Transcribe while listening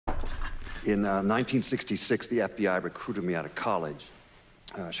In 1966, the FBI recruited me out of college.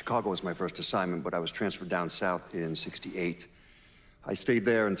 Chicago was my first assignment, but I was transferred down south in '68. I stayed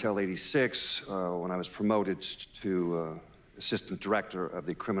there until '86, when I was promoted to assistant director of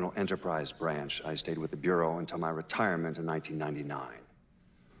the criminal enterprise branch. I stayed with the Bureau until my retirement in 1999.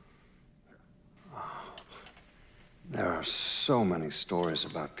 There are so many stories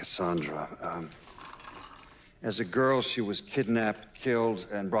about Cassandra. As a girl, she was kidnapped, killed,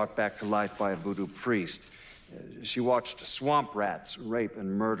 and brought back to life by a voodoo priest. She watched swamp rats rape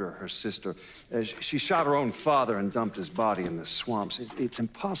and murder her sister. She shot her own father and dumped his body in the swamps. It's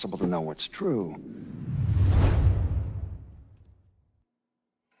impossible to know what's true.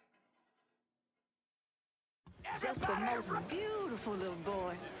 Just the most beautiful little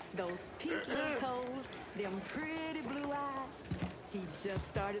boy. Those pink little toes, them pretty blue eyes. He just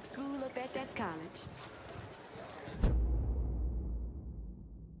started school up at that college.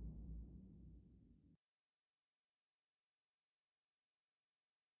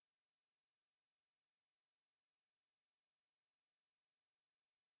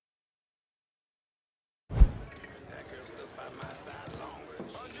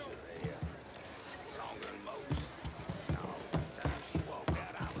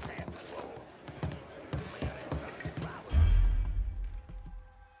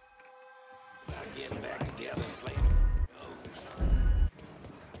 Getting back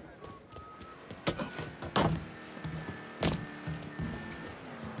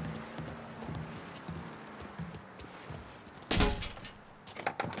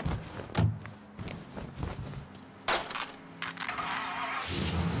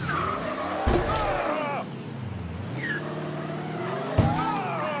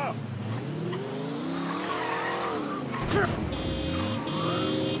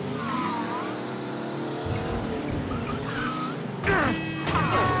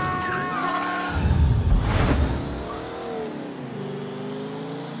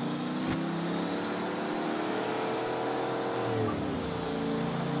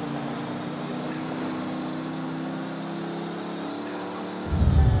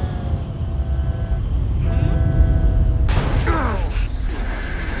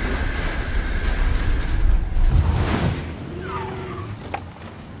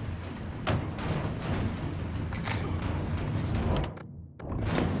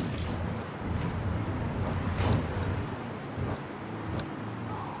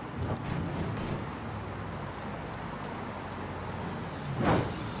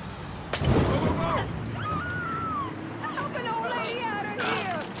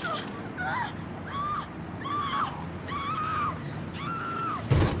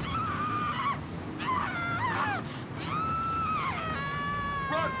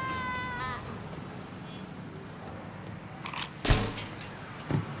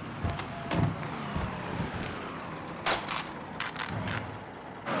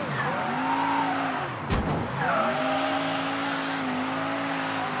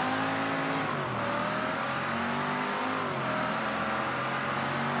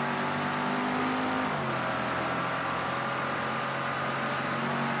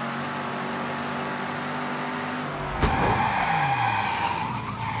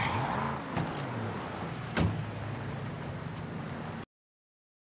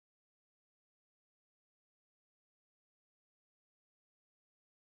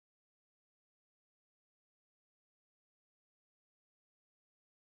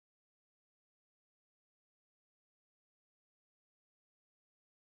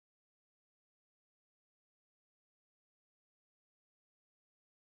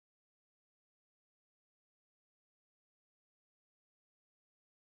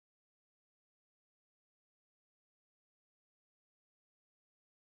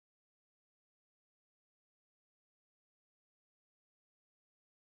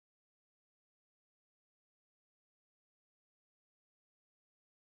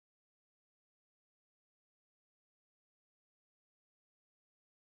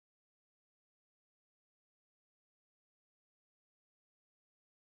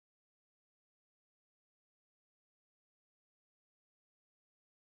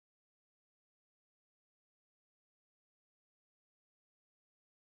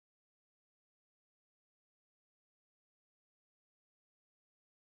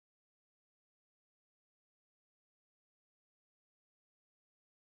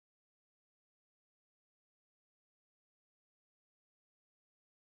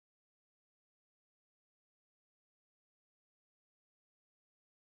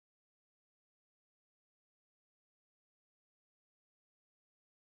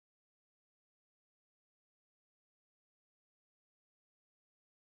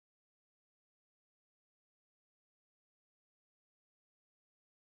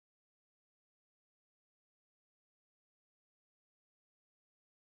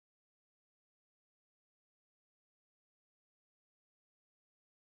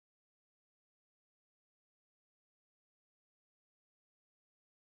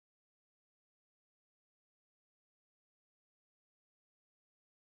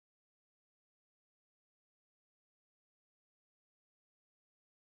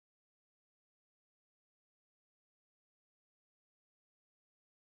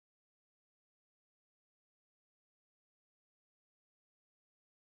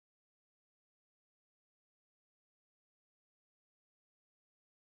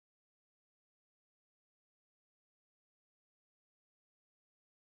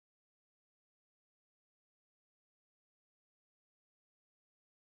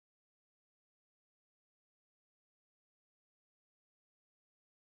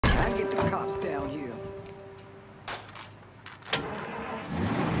and get the cops down here.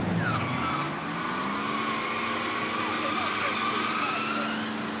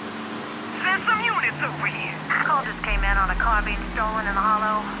 There's some units over here. Call just came in on a car being stolen in the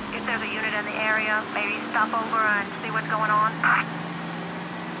hollow. If there's a unit in the area, maybe stop over and see what's going on.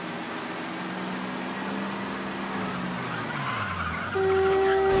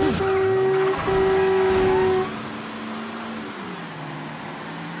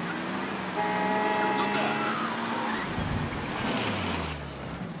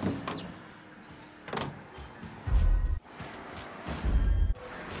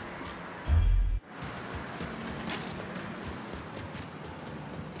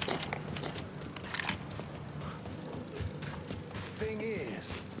 Thing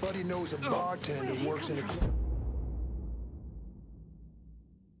is, Buddy knows a bartender who works in a club.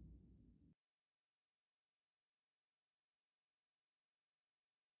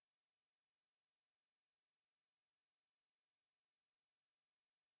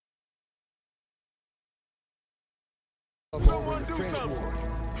 Over in the French Ward.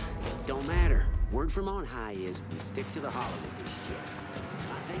 Don't matter. Word from on high is we stick to the hollow with this shit.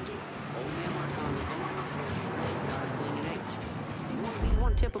 My thinking, old man Mark on the phone, got a slinging H. You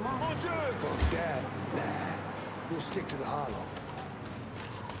want to tip him off? Fuck that. Nah. We'll stick to the hollow.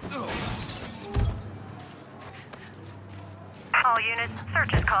 All units,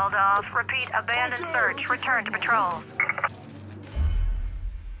 search is called off. Repeat, abandoned search. Return to patrol.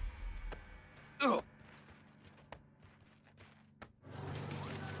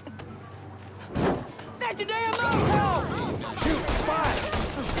 That's your damn mouth! Shoot! Fire!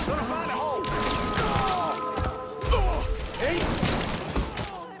 Gonna find a hole! Hey!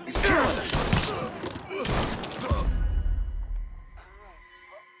 He's killing us!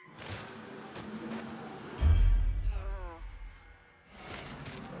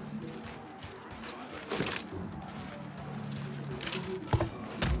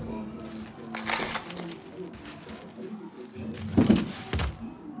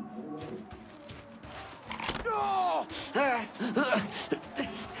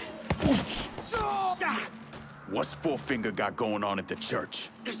 What's Four-Finger got going on at the church?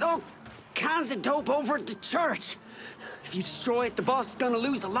 There's all kinds of dope over at the church. If you destroy it, the boss is gonna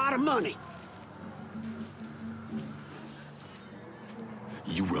lose a lot of money.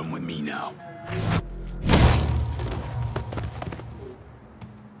 You run with me now.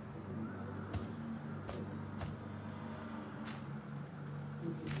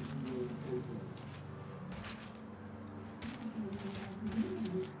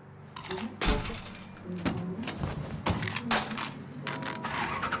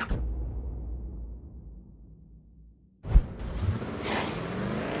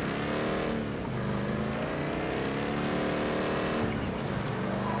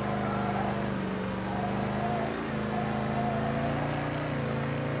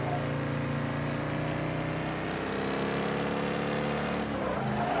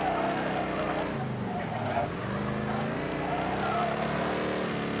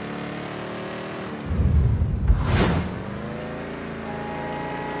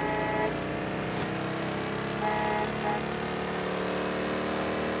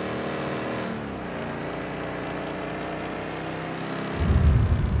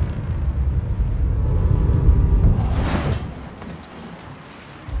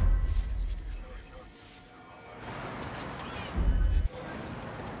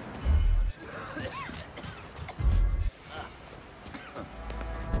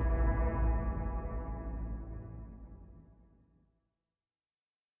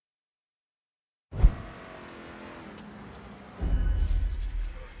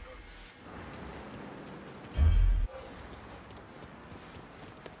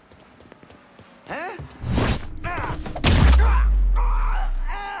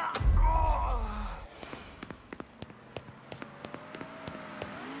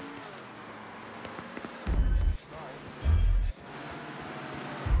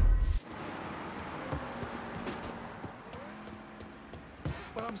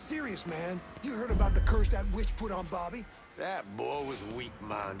 But I'm serious, man. You heard about the curse that witch put on Bobby? That boy was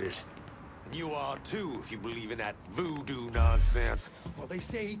weak-minded. And you are too, if you believe in that voodoo nonsense. Well, they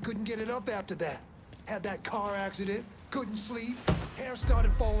say he couldn't get it up after that. Had that car accident, couldn't sleep, hair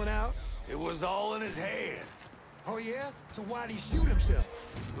started falling out. It was all in his head. Oh yeah? So why'd he shoot himself?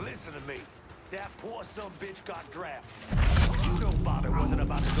 Listen to me. That poor son bitch got drafted. You know father wasn't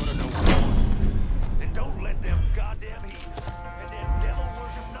about to go to no war. And don't let them goddamn heathens and their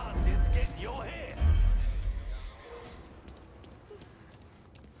devil-worship nonsense get in your head.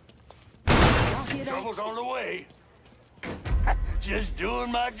 Trouble's on the way. Just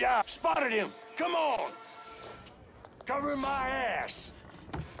doing my job. Spotted him. Come on. Cover my ass.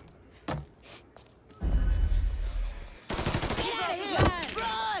 Get out of here!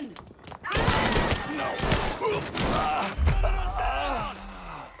 Run!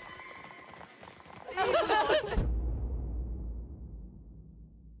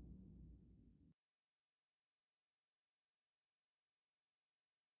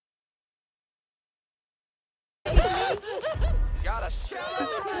 Got a shot.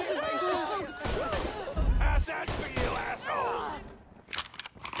 How's that feel, asshole?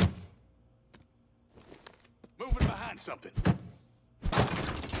 Moving behind something.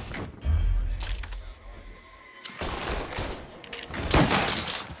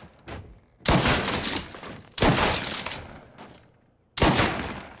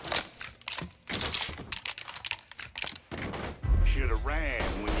 Should have ran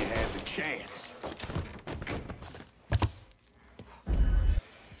when you had the chance.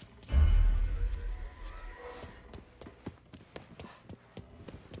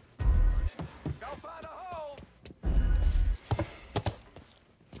 Go find a hole.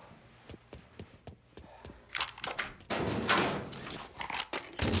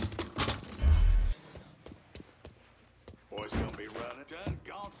 Boy's gonna be running. Done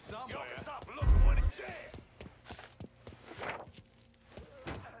gone somewhere. Yo, stop looking when it's dead.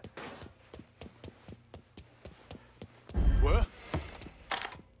 What?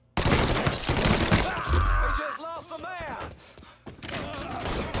 We just lost a man!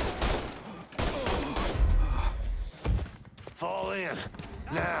 Fall in.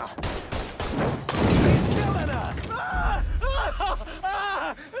 Now. He's killing us!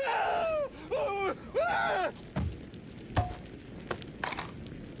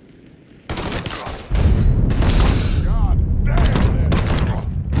 God damn it!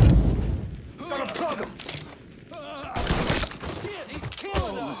 Gonna plug him! Shit, he's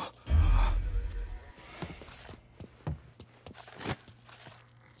killing us!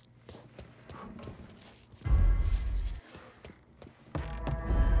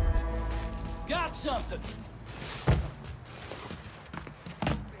 Got something!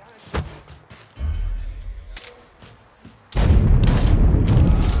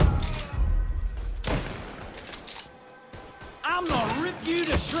 I'm gonna rip you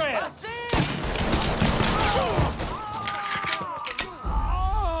to shreds!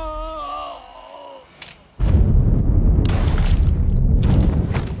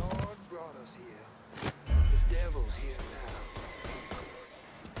 Lord brought us here. The devil's here now.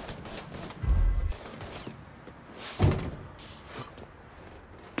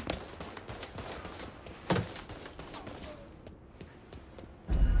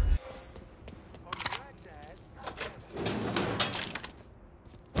 On the right side,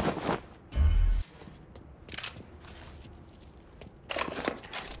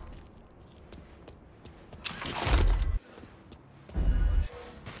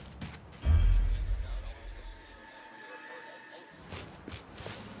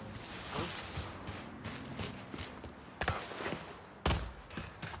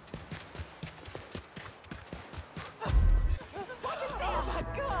 Oh my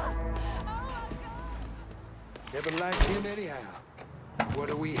God! never liked him anyhow. What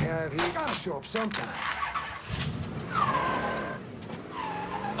do we have here? Gotta show up sometime.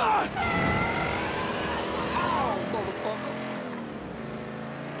 Oh, motherfucker.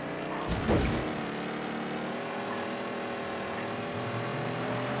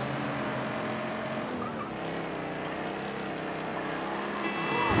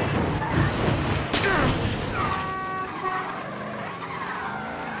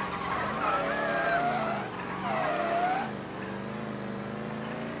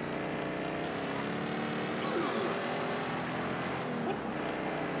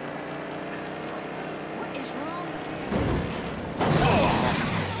 What is wrong with you?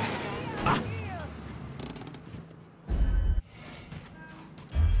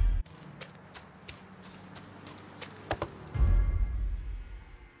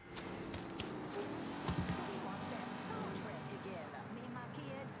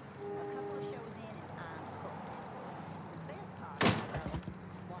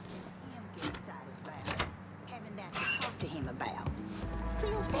 To him about.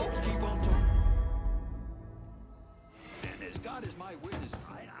 Folks keep on talking. And as God is my witness,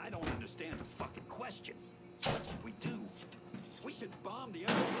 I don't understand the fucking question. What should we do? We should bomb the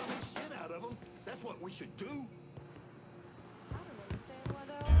ever-living shit out of them. That's what we should do.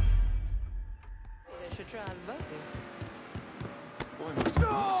 They should try and vote me.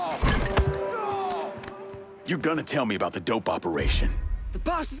 You're gonna tell me about the dope operation. The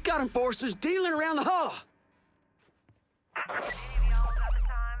boss has got enforcers dealing around the hollow.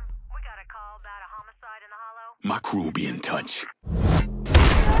 My crew will be in touch.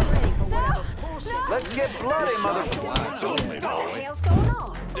 Let's get bloody, motherfucker. What the hell's going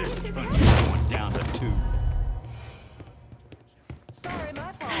on? This is going down to 2. Sorry,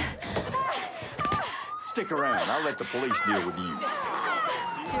 my fault. Stick around. I'll let the police deal with you.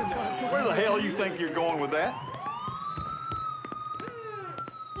 Where the hell you think you're going with that?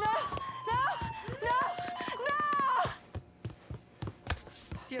 No!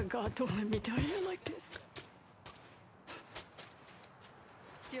 Dear God, don't let me die here like this.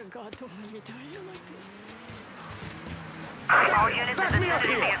 Dear God, don't let me die here like this. All units in the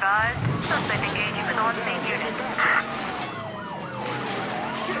vicinity be advised. Suspect engaging with on-scene units.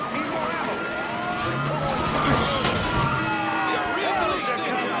 Shit, need more ammo!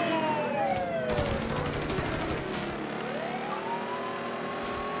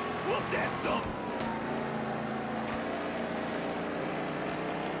 Whoop that son!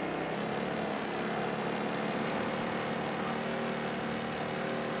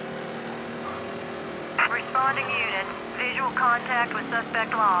 Responding units. Visual contact with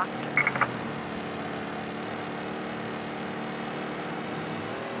suspect lost.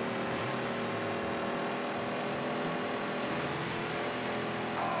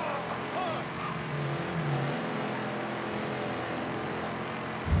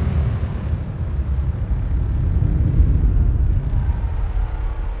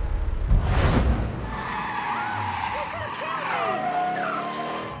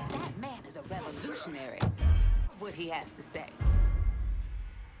 That man is a revolutionary. What he has to say.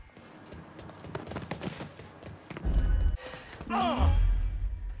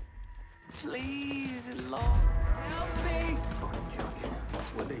 Please, Lord, help me!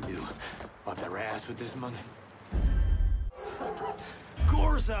 What'd they do? Wipe their ass with this money? Of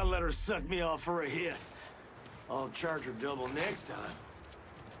course I let her suck me off for a hit. I'll charge her double next time.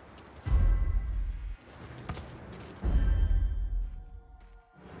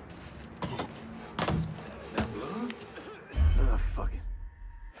 Fuck it.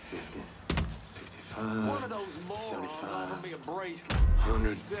 50, 65, one of those morons 75, offered me a bracelet.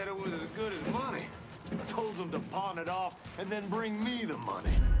 100. Said it was as good as money. Told them to pawn it off and then bring me the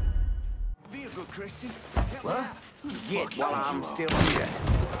money. Be a good Christian. What? Get while I'm still here.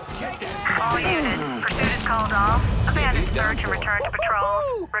 All units. Pursuit is called off. Abandon search and return to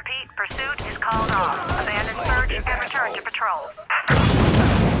patrol. Repeat, pursuit is called off. Abandon search and return to patrol.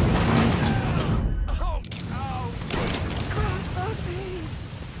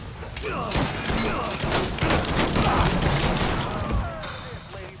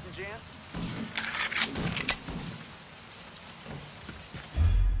 Ladies and gents.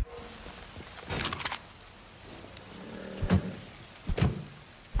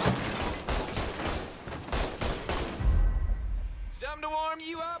 Something to warm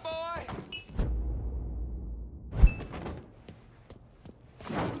you up, boy?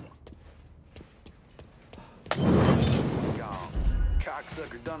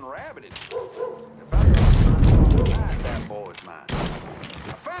 Cocksucker done rabbited. If I got back, that boy's mine.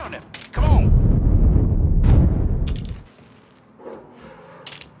 I found him. Come on.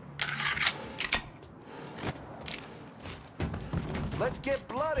 Let's get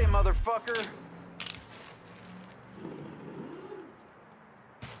bloody, motherfucker.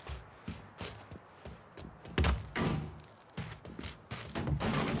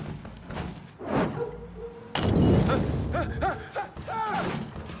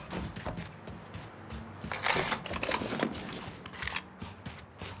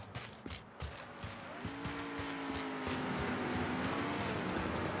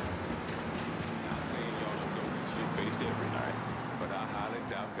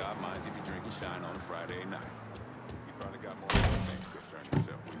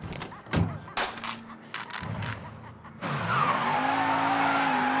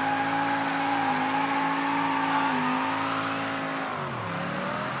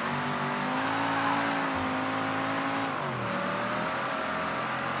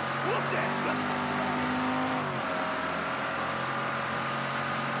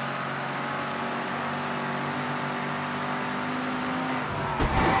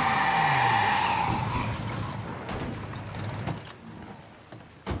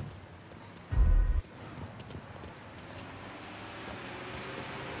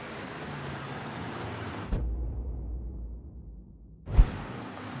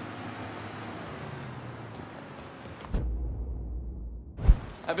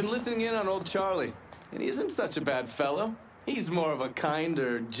 I've been listening in on old Charlie, and he isn't such a bad fellow. He's more of a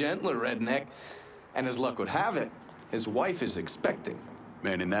kinder, gentler redneck. And as luck would have it, his wife is expecting.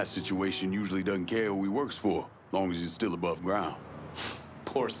 Man in that situation usually doesn't care who he works for, long as he's still above ground.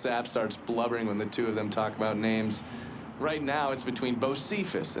 Poor Sap starts blubbering when the two of them talk about names. Right now, it's between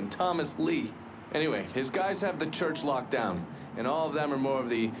Bocephus and Thomas Lee. Anyway, his guys have the church locked down, and all of them are more of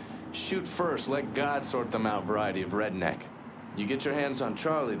the shoot first, let God sort them out variety of redneck. You get your hands on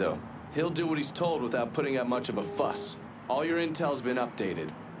Charlie, though. He'll do what he's told without putting up much of a fuss. All your intel's been updated.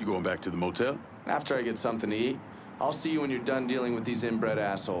 You going back to the motel? After I get something to eat. I'll see you when you're done dealing with these inbred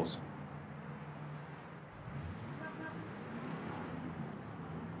assholes.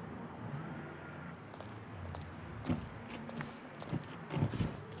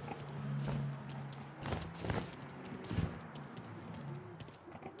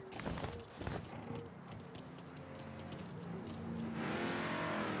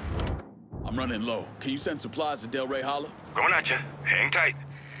 I'm running low. Can you send supplies to Del Rey Hollow? Going at you. Hang tight.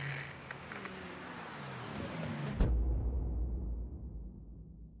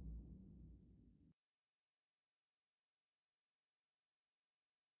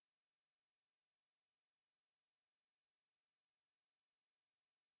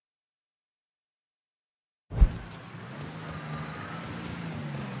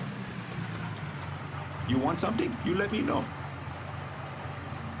 You want something? You let me know.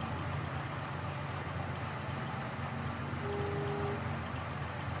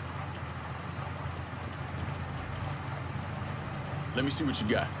 Let me see what you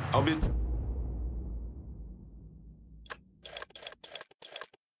got. I'll be...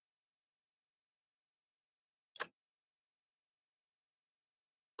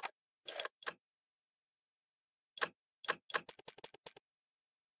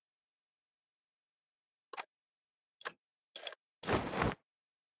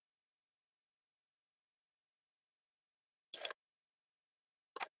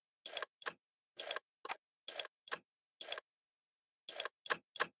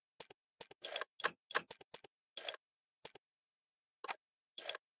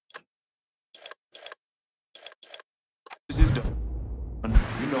 This is done.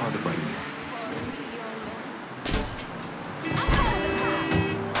 You know how to fight me.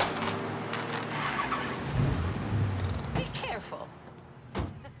 Be careful.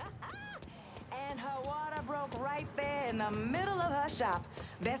 And her water broke right there in the middle of her shop.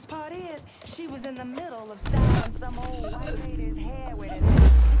 Best part is, she was in the middle of styling some old white lady's hair with it.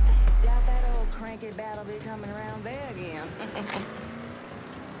 Doubt that old cranky bat'll be coming around there again.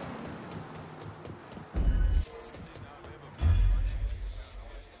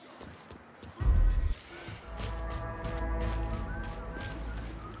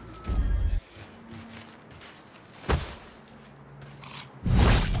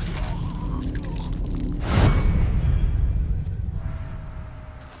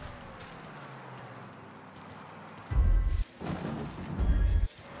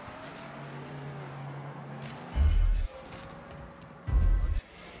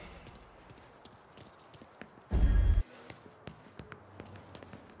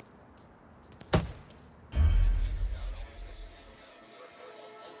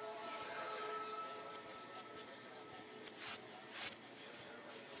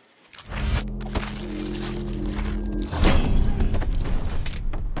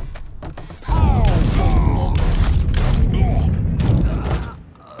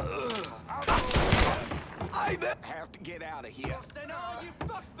 Have to get out of here. No, you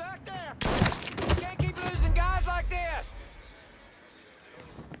fucks back there! You can't keep losing guys like this!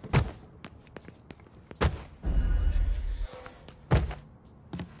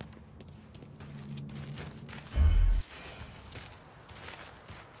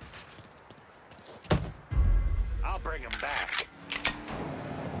 I'll bring him back.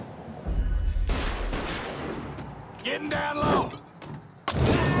 Getting down low!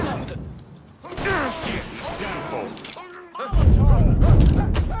 Shit, he's done for.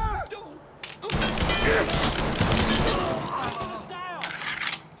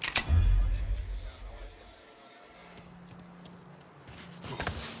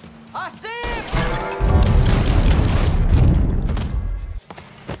 I see him!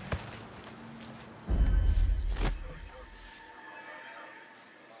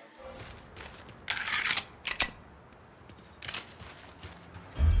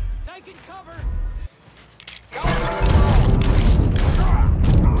 Taking cover!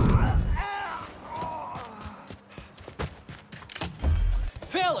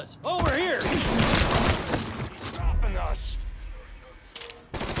 Fellas, over here! He's dropping us!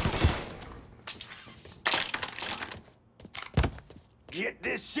 Get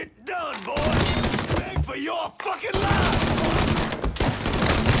this shit done, boys! Beg for your fucking life!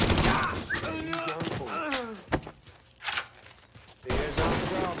 There's our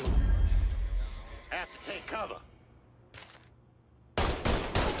problem. Have to take cover.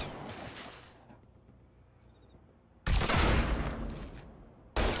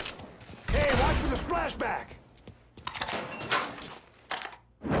 Flashback!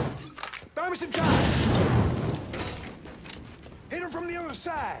 Buy me some time! Hit him from the other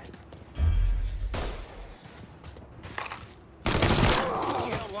side!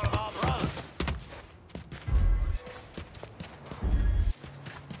 Killed one of our brothers.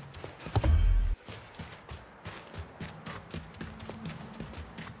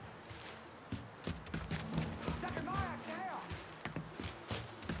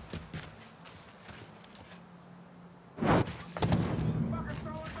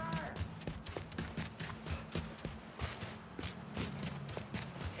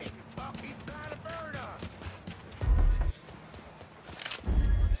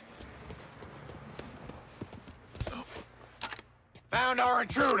 Found our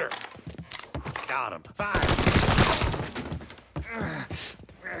intruder. Got him. Fire.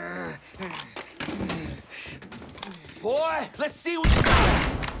 Boy, let's see what you got.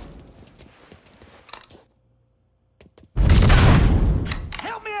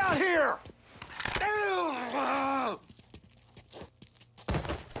 Help me out here.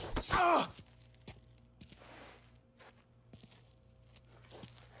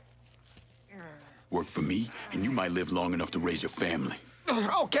 Work for me, and you might live long enough to raise your family.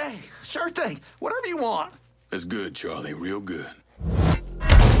 Okay, sure thing. Whatever you want. That's good, Charlie. Real good.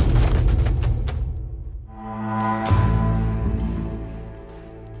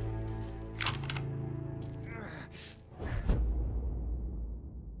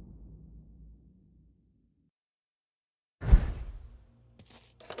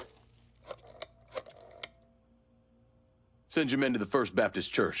 Send your men to the First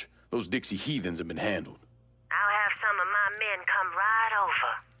Baptist Church. Those Dixie heathens have been handled. I'll have some of my men come right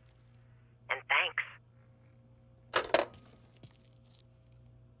over. And thanks.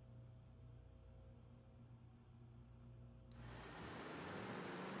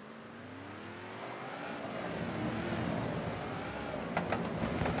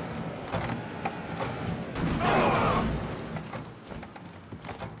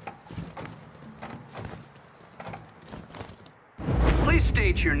 Please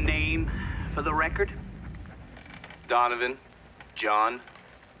state your name for the record. Donovan. John.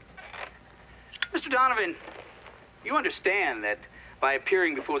 Mr. Donovan, you understand that by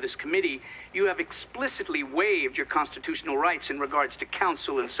appearing before this committee, you have explicitly waived your constitutional rights in regards to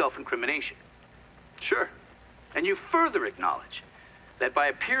counsel and self-incrimination. Sure. And you further acknowledge that by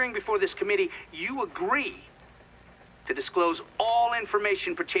appearing before this committee, you agree to disclose all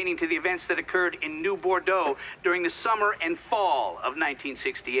information pertaining to the events that occurred in New Bordeaux during the summer and fall of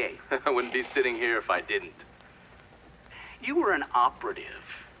 1968. I wouldn't be sitting here if I didn't. You were an operative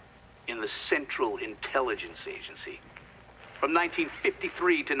in the Central Intelligence Agency from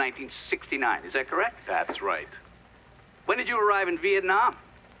 1953 to 1969, is that correct? That's right. When did you arrive in Vietnam?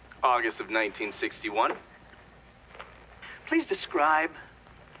 August of 1961. Please describe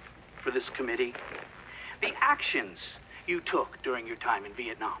for this committee the actions you took during your time in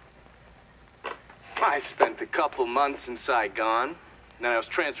Vietnam. I spent a couple months in Saigon. Then I was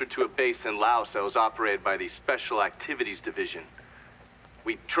transferred to a base in Laos that was operated by the Special Activities Division.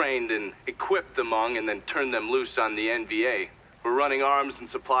 We trained and equipped the Hmong and then turned them loose on the NVA. We're running arms and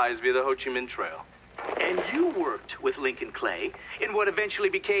supplies via the Ho Chi Minh Trail. And you worked with Lincoln Clay in what eventually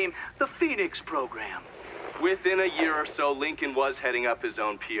became the Phoenix program. Within a year or so, Lincoln was heading up his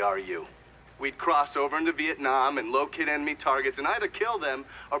own PRU. We'd cross over into Vietnam and locate enemy targets and either kill them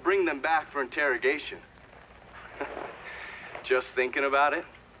or bring them back for interrogation. Just thinking about it?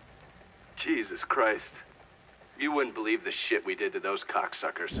 Jesus Christ. You wouldn't believe the shit we did to those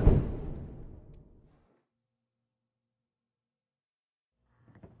cocksuckers.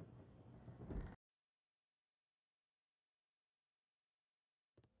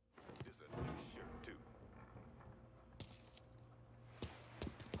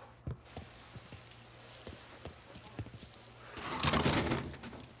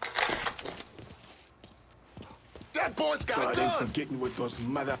 That boy's got a God gun! ain't forgetting what those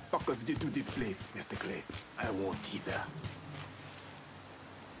motherfuckers did to this place, Mr. Clay. I won't teaser.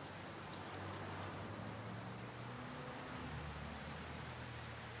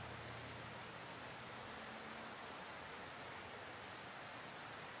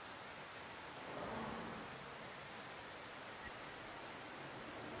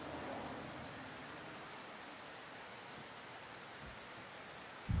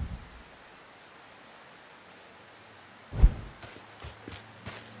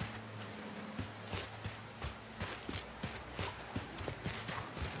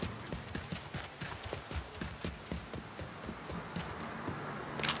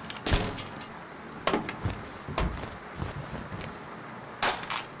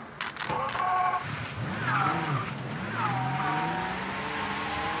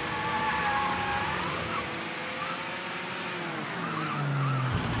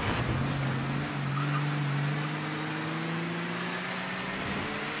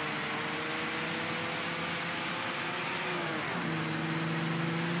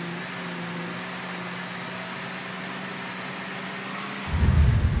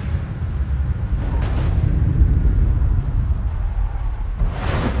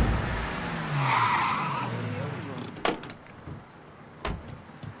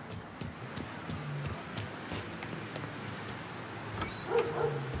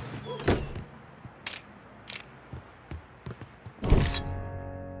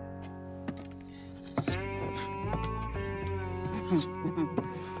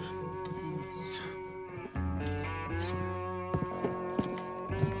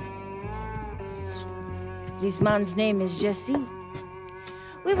 This man's name is Jesse.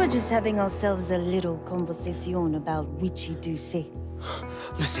 We were just having ourselves a little conversation about Richie Doucet.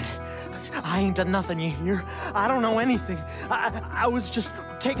 Listen, I ain't done nothing, you hear? I don't know anything. I was just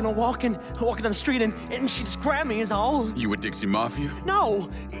taking a walking down the street and she just grabbed me is all. You with Dixie Mafia? No.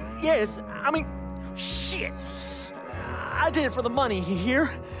 Yes, I mean, shit. I did it for the money, you hear?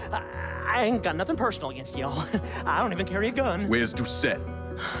 I ain't got nothing personal against y'all. I don't even carry a gun. Where's Doucet?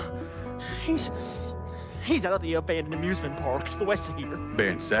 He's out at the abandoned amusement park to the west of here.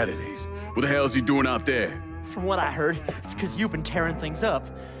 Banned Saturdays? What the hell is he doing out there? From what I heard, it's because you've been tearing things up.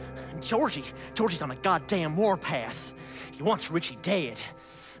 Georgie's on a goddamn warpath. He wants Richie dead.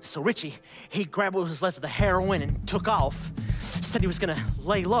 So Richie, he grabbed what was left of the heroin and took off. Said he was gonna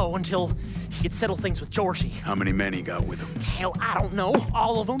lay low until he could settle things with Georgie. How many men he got with him? Hell, I don't know.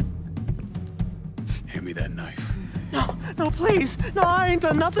 All of them. Hand me that knife. No, please. No, I ain't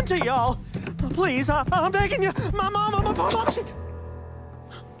done nothing to y'all. Please, I'm begging you. My mom, she...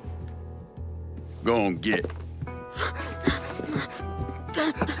 Go on, get.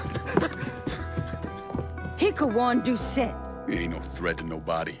 He could warn Doucet. He ain't no threat to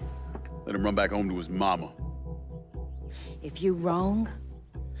nobody. Let him run back home to his mama. If you wrong,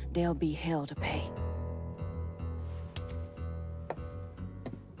 there'll be hell to pay.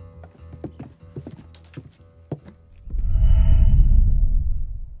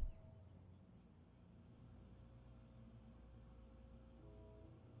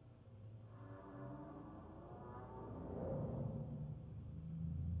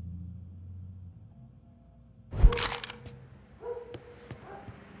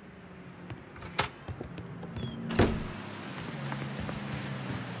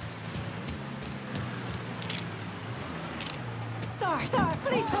 Sorry,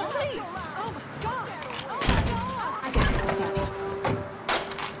 please. Oh my God. I got it.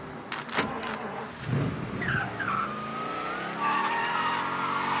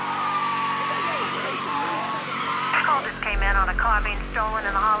 Call just came in on a car being stolen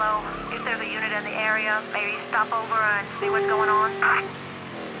in the hollow. If there's a unit in the area, maybe stop over and see what's going on.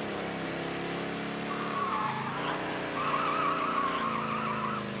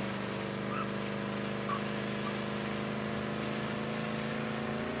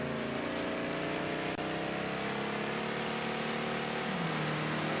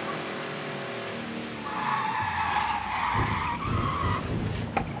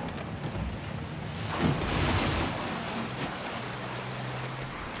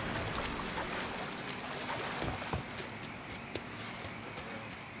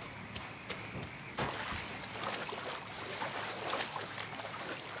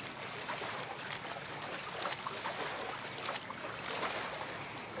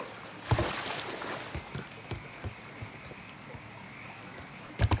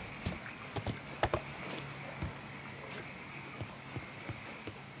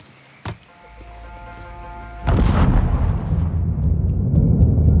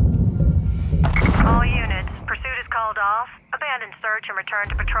 And return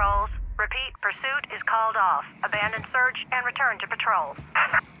to patrols. Repeat, pursuit is called off. Abandon search and return to patrols.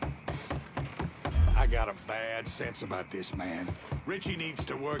 I got a bad sense about this man. Richie needs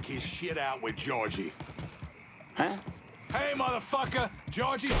to work his shit out with Georgie. Huh? Hey, motherfucker!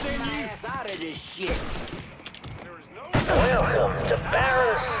 Georgie sent you? Ass out of this shit. Welcome to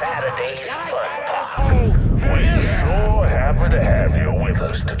Baron Saturday's Fun Park. We're sure happy to have you with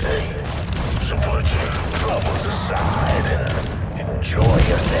us today. So put your troubles aside and enjoy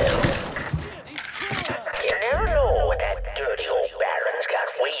yourself. You never know what that dirty old Baron's got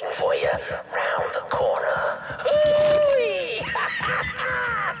waiting for you round the corner. Hooey!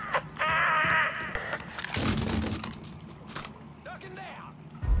 Ducking down.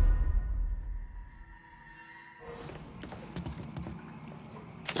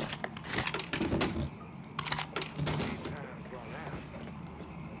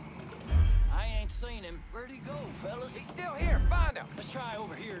 I ain't seen him. Where'd he go, fellas? He's still here. Find him. Let's try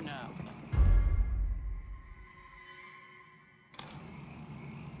over here now.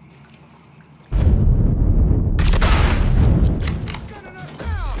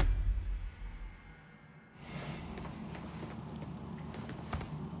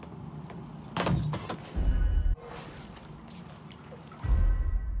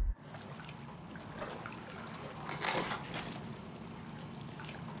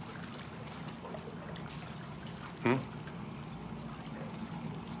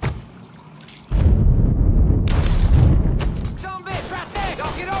 Some bitch right there.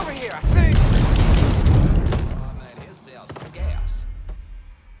 Don't get over here. I see. Oh, man, his cell's scarce.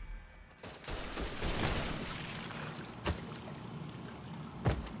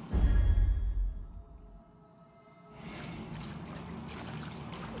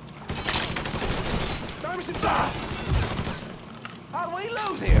 How'd we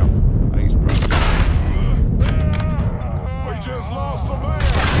lose him? He's broken. We just lost a man.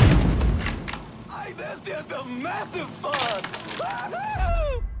 Hey, that's just a massive fun.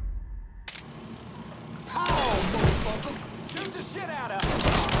 Oh, motherfucker. Shoot the shit out of him.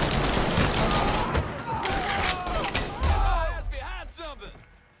 Get my ass behind something.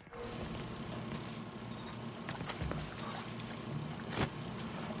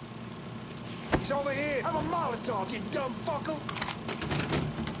 He's over here. Have a Molotov, you dumb fucker.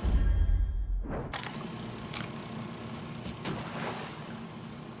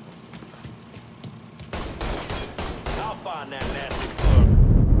 I'll find that nasty fuck.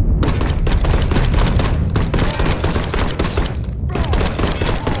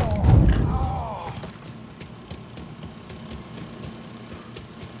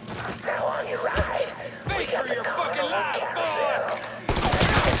 Now on your ride. Fight for your fucking life, boy!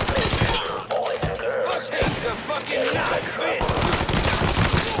 Boys and girls. Fuck taste the fucking knife, bitch!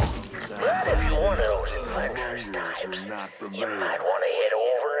 But if you want those adventurous times, you might want to head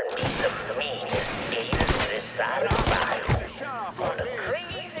over and meet the meanest gators this side of the bayou on the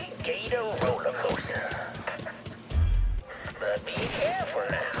Crazy Gator roller coaster. But be careful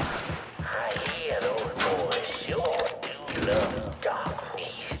now. I hear those boys sure do love dark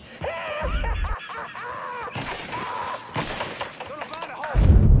meat. Gonna find a hole.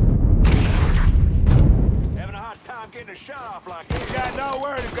 Having a hard time getting a shot off like this. Got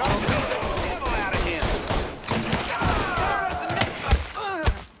nowhere to go. Get the devil out of here.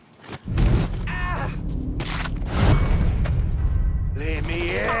 Let me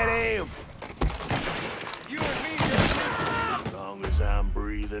at him. You and me, As long as I'm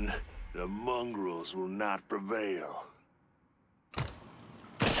breathing, the mongrels will not prevail.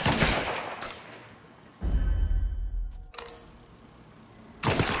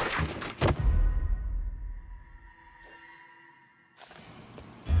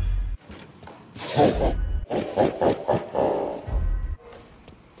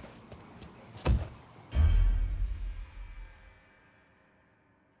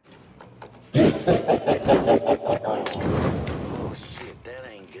 Oh shit, that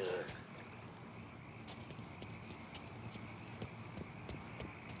ain't good.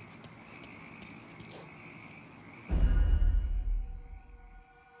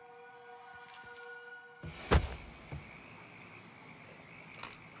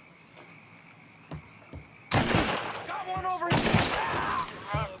 Got one over here!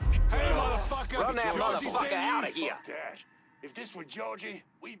 Hey, motherfucker! Run that Georgie motherfucker said out of you here. fucked that. If this were Georgie,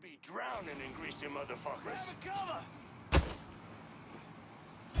 we'd be drowning in greasy motherfuckers. Cover!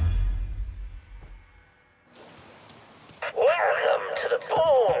 Welcome to the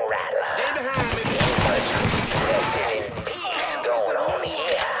Bone Rattler. Stay behind me. Interested in peace going on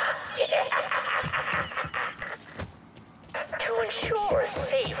here. To ensure a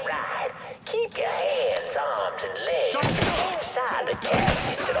safe ride, keep your hands, arms, and legs inside the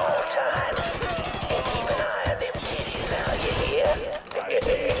caskets at all times. And keep an eye on them kitties now, you hear?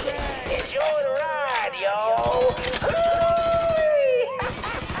 Enjoy the ride, y'all.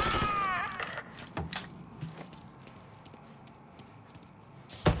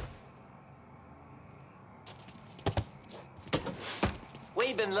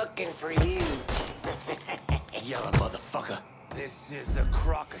 We've been looking for you. Yellow motherfucker. This is a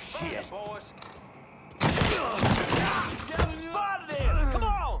crock of shit. Boys. Spotted him! Come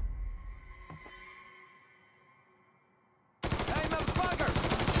on! Hey, motherfucker!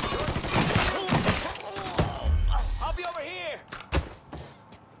 I'll be over here!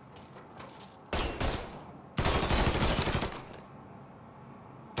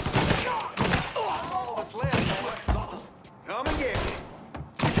 All that's left, boy. Come and get me.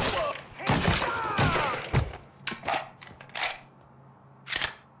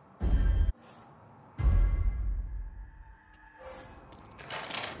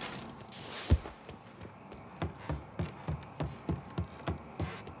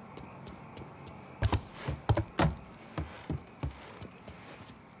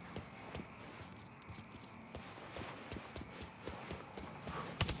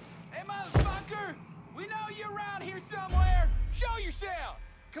 Hey, motherfucker! We know you're around here somewhere! Show yourself!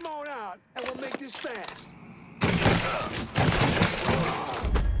 Come on out, and we'll make this fast.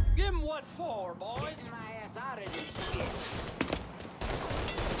 Give him what for, boys? Get my ass out of this shit.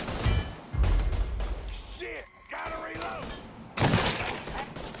 Shit! Gotta reload!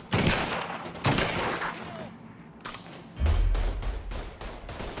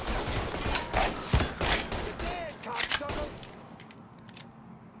 You're dead, cocksucker.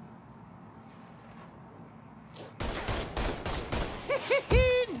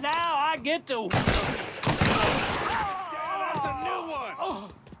 Now I get to...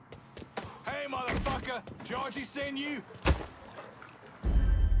 Hey, motherfucker! Georgie send you?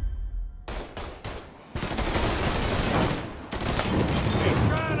 He's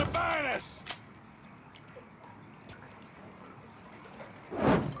trying to burn us!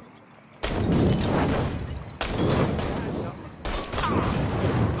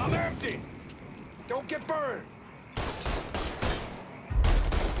 I'm empty! Don't get burned!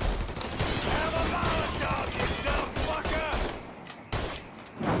 Have a Molotov, you dumb fucker!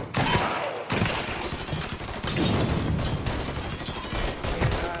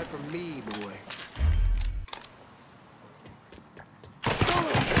 Can't hide from me, boy.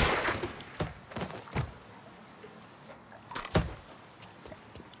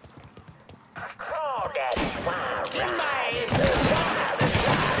 Crawdaddy wild ride is the wildest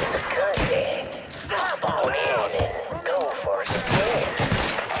ride in the country. Hop on in and go for a spin.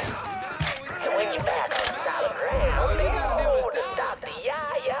 And when you're back on solid ground, oh, to Dr.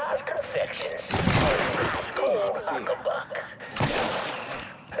 Yaya's confections. High school huckabuck.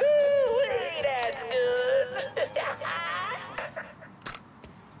 Ooh, that's good.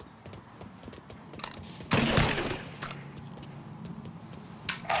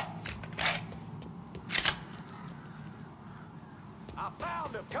 I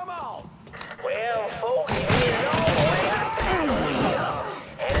found him. Come on. Well, folks, he's all the way up that wheel.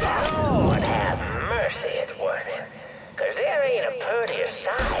 And Lord have mercy, it's worth it. 'Cause there ain't a prettier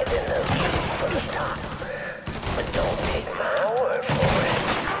sight than the view from the top. But don't take my word for it.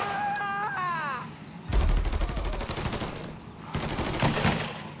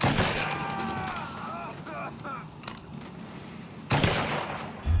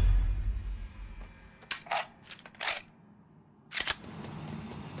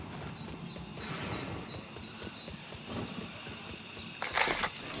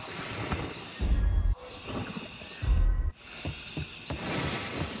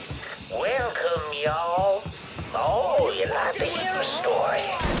 Welcome, y'all. Oh, you'd like to hear a story?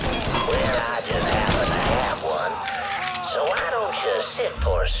 Well, I just happen to have one. So why don't you sit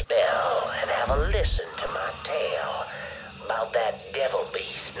for a spell and have a listen to my tale about that devil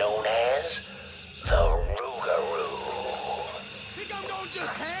beast known as the Rougarou. Think I'm gonna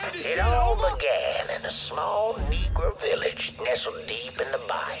just hand this It shit all over? began in a small Negro village nestled deep in the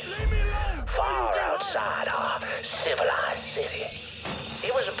bayou, far outside our civilized city.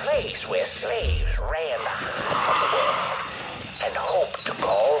 It was a place where slaves ran to hide from the world and hoped to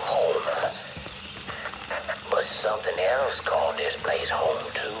call home. But something else called this place home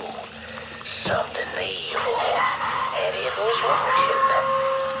too. Something evil. And it was watching.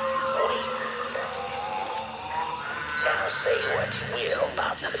 Waiting. Now say what you will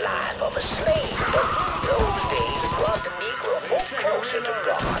about the life of a slave, but those days brought the Negro folk closer to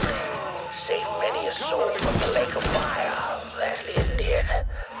God. Saved many a soul from the lake of fire that lived here.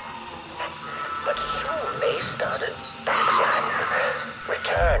 But soon they started backsliding,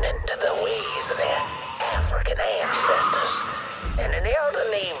 returning to the ways of their African ancestors. And an elder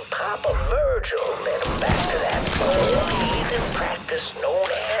named Papa Virgil led them back to that old heathen practice known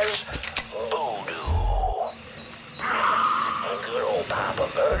as voodoo. And good old Papa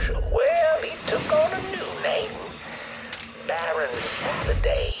Virgil, well, he took on a new name, Baron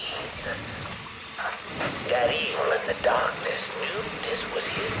Saturday. That evil in the darkness knew this was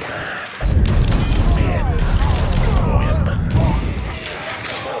his time.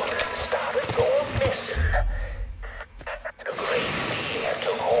 Children started going missing. And a great fear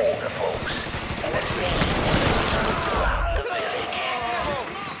took hold of folks, and a name was throughout the village.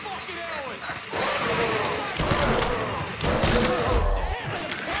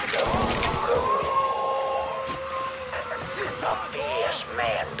 The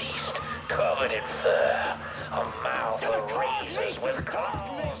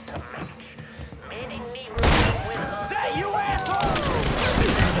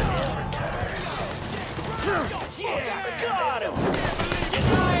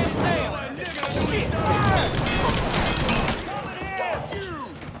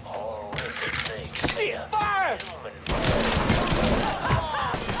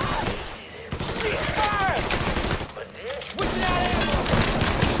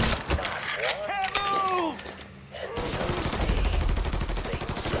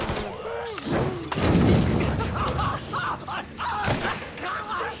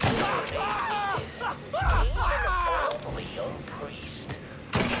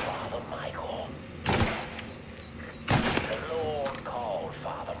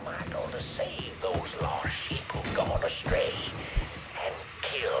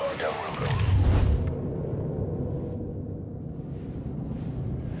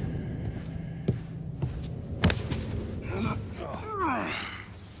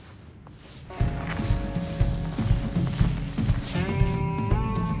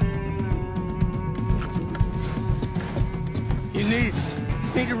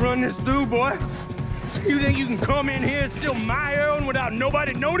think you run this through, boy? You think you can come in here and steal my heroin without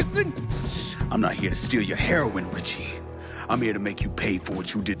nobody noticing? I'm not here to steal your heroin, Richie. I'm here to make you pay for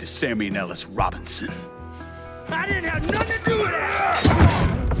what you did to Sammy and Ellis Robinson. I didn't have nothing to do with that!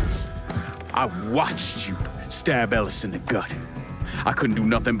 I watched you stab Ellis in the gut. I couldn't do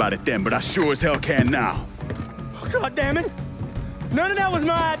nothing about it then, but I sure as hell can now. God damn it! None of that was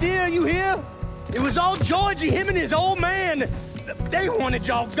my idea, you hear? It was all Georgie, him and his old man. They wanted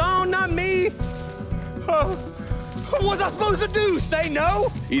y'all gone, not me. What was I supposed to do? Say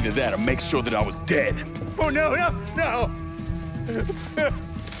no? Either that or make sure that I was dead. Oh, no. No,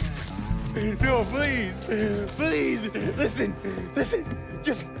 please. Please, listen.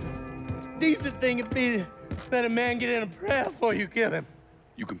 Just decent thing would be to let a man get in a prayer before you kill him.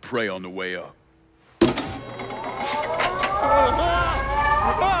 You can pray on the way up.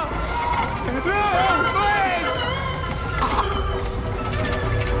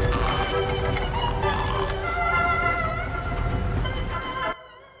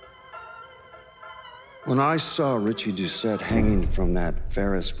 When I saw Richie Doucette hanging from that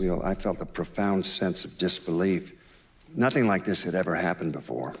Ferris wheel, I felt a profound sense of disbelief. Nothing like this had ever happened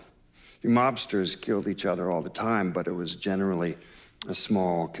before. You mobsters killed each other all the time, but it was generally a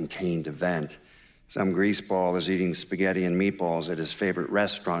small, contained event. Some greaseball is eating spaghetti and meatballs at his favorite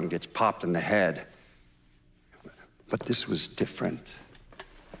restaurant and gets popped in the head. But this was different.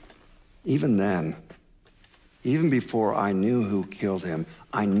 Even then, even before I knew who killed him,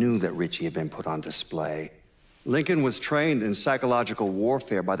 I knew that Richie had been put on display. Lincoln was trained in psychological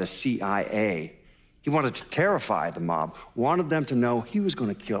warfare by the CIA. He wanted to terrify the mob, wanted them to know he was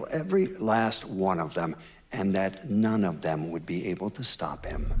going to kill every last one of them, and that none of them would be able to stop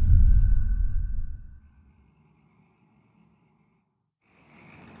him.